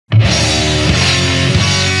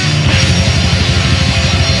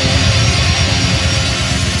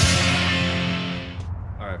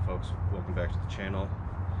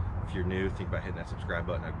new, think about hitting that subscribe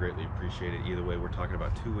button. I'd greatly appreciate it. Either way, we're talking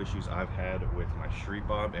about two issues I've had with my Street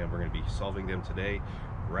Bob, and we're going to be solving them today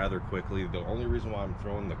rather quickly. The only reason why I'm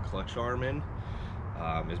throwing the clutch arm in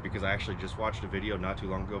is because I actually just watched a video not too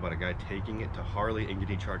long ago about a guy taking it to Harley and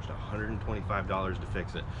getting charged $125 to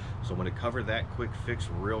fix it. So I'm going to cover that quick fix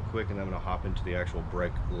real quick, and then I'm going to hop into the actual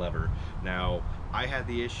brake lever. Now, I had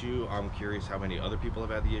the issue. I'm curious how many other people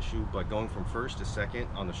have had the issue, but going from first to second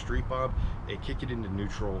on the Street Bob, it kicked it into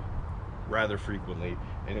neutral rather frequently,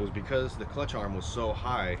 and it was because the clutch arm was so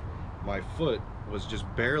high, my foot was just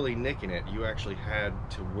barely nicking it. You actually had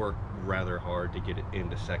to work rather hard to get it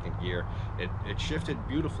into second gear. It shifted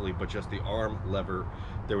beautifully, but just the arm lever,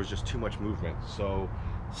 there was just too much movement. So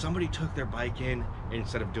somebody took their bike in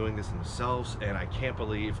instead of doing this themselves, and I can't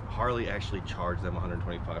believe Harley actually charged them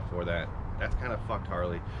 $125 for that. That's kind of fucked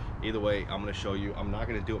Harley. Either way, I'm going to show you. I'm not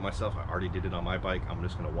going to do it myself. I already did it on my bike. I'm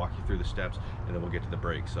just going to walk you through the steps, and then we'll get to the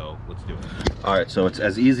brake. So let's do it. All right, so it's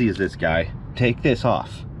as easy as this, guy. Take this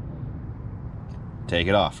off. Take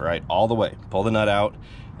it off, right, all the way. Pull the nut out,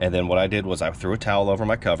 and then what I did was I threw a towel over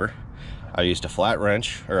my cover. I used a flat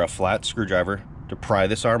wrench or a flat screwdriver to pry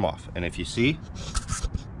this arm off. And if you see,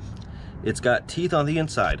 it's got teeth on the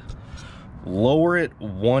inside. Lower it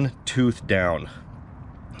one tooth down.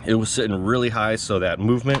 It was sitting really high, so that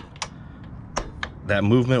movement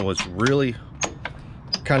was really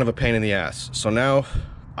kind of a pain in the ass. So now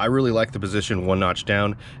I really like the position one notch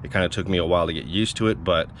down. It kind of took me a while to get used to it,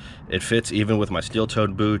 but it fits even with my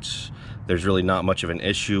steel-toed boots. There's really not much of an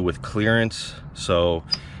issue with clearance, so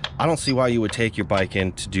I don't see why you would take your bike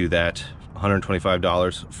in to do that.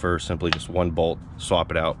 $125 for simply just one bolt, swap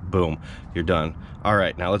it out, boom, you're done. All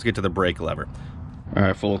right, now let's get to the brake lever. All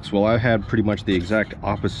right, folks, well, I had pretty much the exact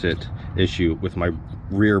opposite issue with my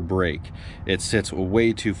rear brake. It sits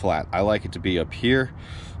way too flat. I like it to be up here,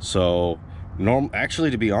 so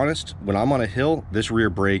actually, to be honest, when I'm on a hill, this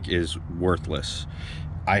rear brake is worthless.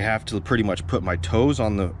 I have to pretty much put my toes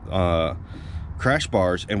on the crash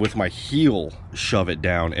bars and with my heel shove it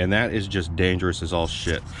down, and that is just dangerous as all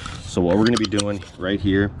shit. So what we're going to be doing right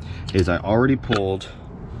here is I already pulled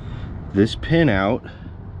this pin out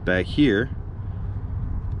back here.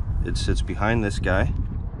 It sits behind this guy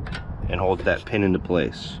and holds that pin into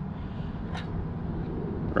place,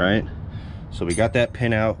 right? So we got that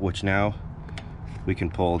pin out, which now we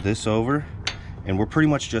can pull this over, and we're pretty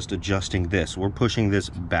much just adjusting this. We're pushing this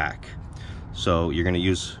back. So you're going to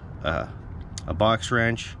use a box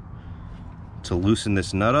wrench to loosen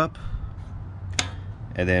this nut up,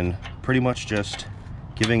 and then pretty much just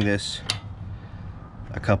giving this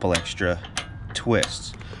a couple extra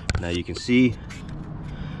twists. Now you can see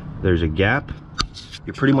there's a gap.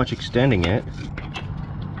 You're pretty much extending it,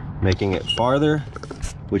 making it farther,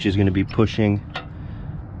 which is going to be pushing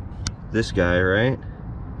this guy right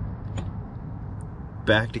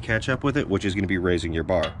back to catch up with it, which is going to be raising your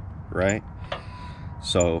bar, right?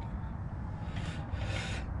 So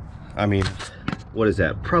I mean, what is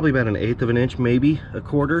that, probably about 1/8 of an inch, maybe a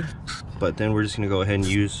quarter. But then we're just going to go ahead and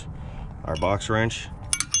use our box wrench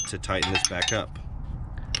to tighten this back up.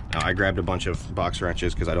 Now, I grabbed a bunch of box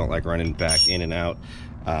wrenches because I don't like running back in and out.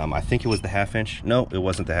 I think it was the 1/2 inch. No, it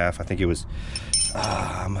wasn't the half. I think it was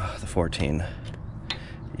the 14.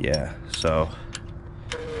 Yeah, so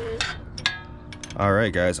all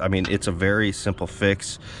right, guys, I mean, it's a very simple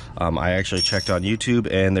fix. I actually checked on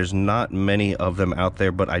YouTube, and there's not many of them out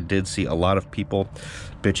there, but I did see a lot of people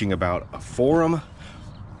bitching about a forum,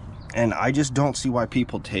 and I just don't see why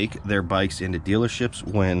people take their bikes into dealerships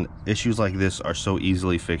when issues like this are so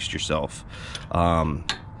easily fixed yourself. I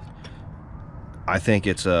think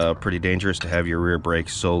it's pretty dangerous to have your rear brake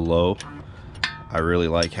so low. I really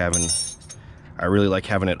like having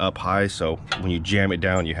it up high, so when you jam it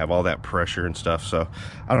down, you have all that pressure and stuff. So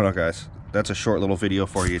I don't know, guys, that's a short little video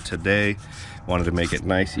for you today. Wanted to make it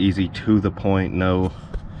nice, easy, to the point, no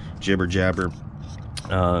jibber jabber.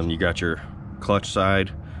 You got your clutch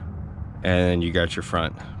side, and you got your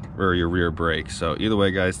front or your rear brake. So either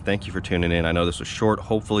way, guys, thank you for tuning in. I know this was short.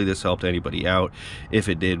 Hopefully this helped anybody out. If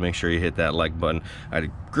it did, make sure you hit that like button.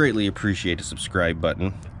 I'd greatly appreciate the subscribe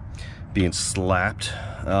button being slapped.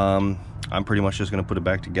 I'm pretty much just going to put it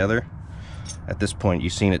back together. At this point,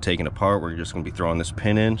 you've seen it taken apart. We're just going to be throwing this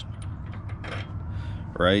pin in,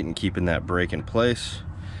 right, and keeping that brake in place.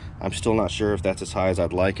 I'm still not sure if that's as high as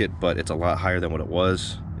I'd like it, but it's a lot higher than what it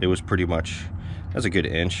was. It was pretty much, that's a good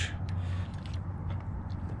inch.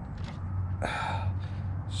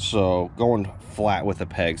 So going flat with the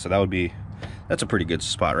peg, so that's that's a pretty good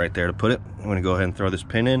spot right there to put it. I'm gonna go ahead and throw this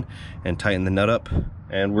pin in and tighten the nut up,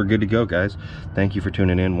 and we're good to go, guys. Thank you for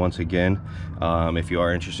tuning in once again. If you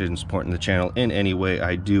are interested in supporting the channel in any way,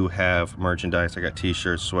 I do have merchandise. I got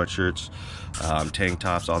t-shirts, sweatshirts, tank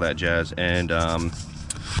tops, all that jazz, and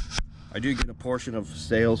I do get a portion of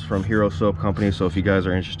sales from Hero Soap Company, so if you guys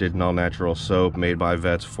are interested in all natural soap made by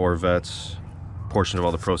vets for vets, portion of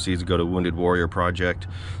all the proceeds go to Wounded Warrior Project.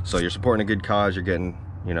 So you're supporting a good cause, you're getting,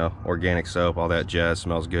 you know, organic soap, all that jazz,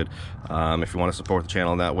 smells good. If you want to support the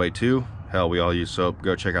channel in that way too, hell, we all use soap.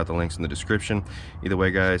 Go check out the links in the description. Either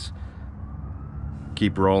way, guys,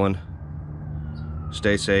 keep rolling,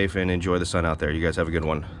 stay safe, and enjoy the sun out there. You guys have a good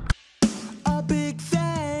one.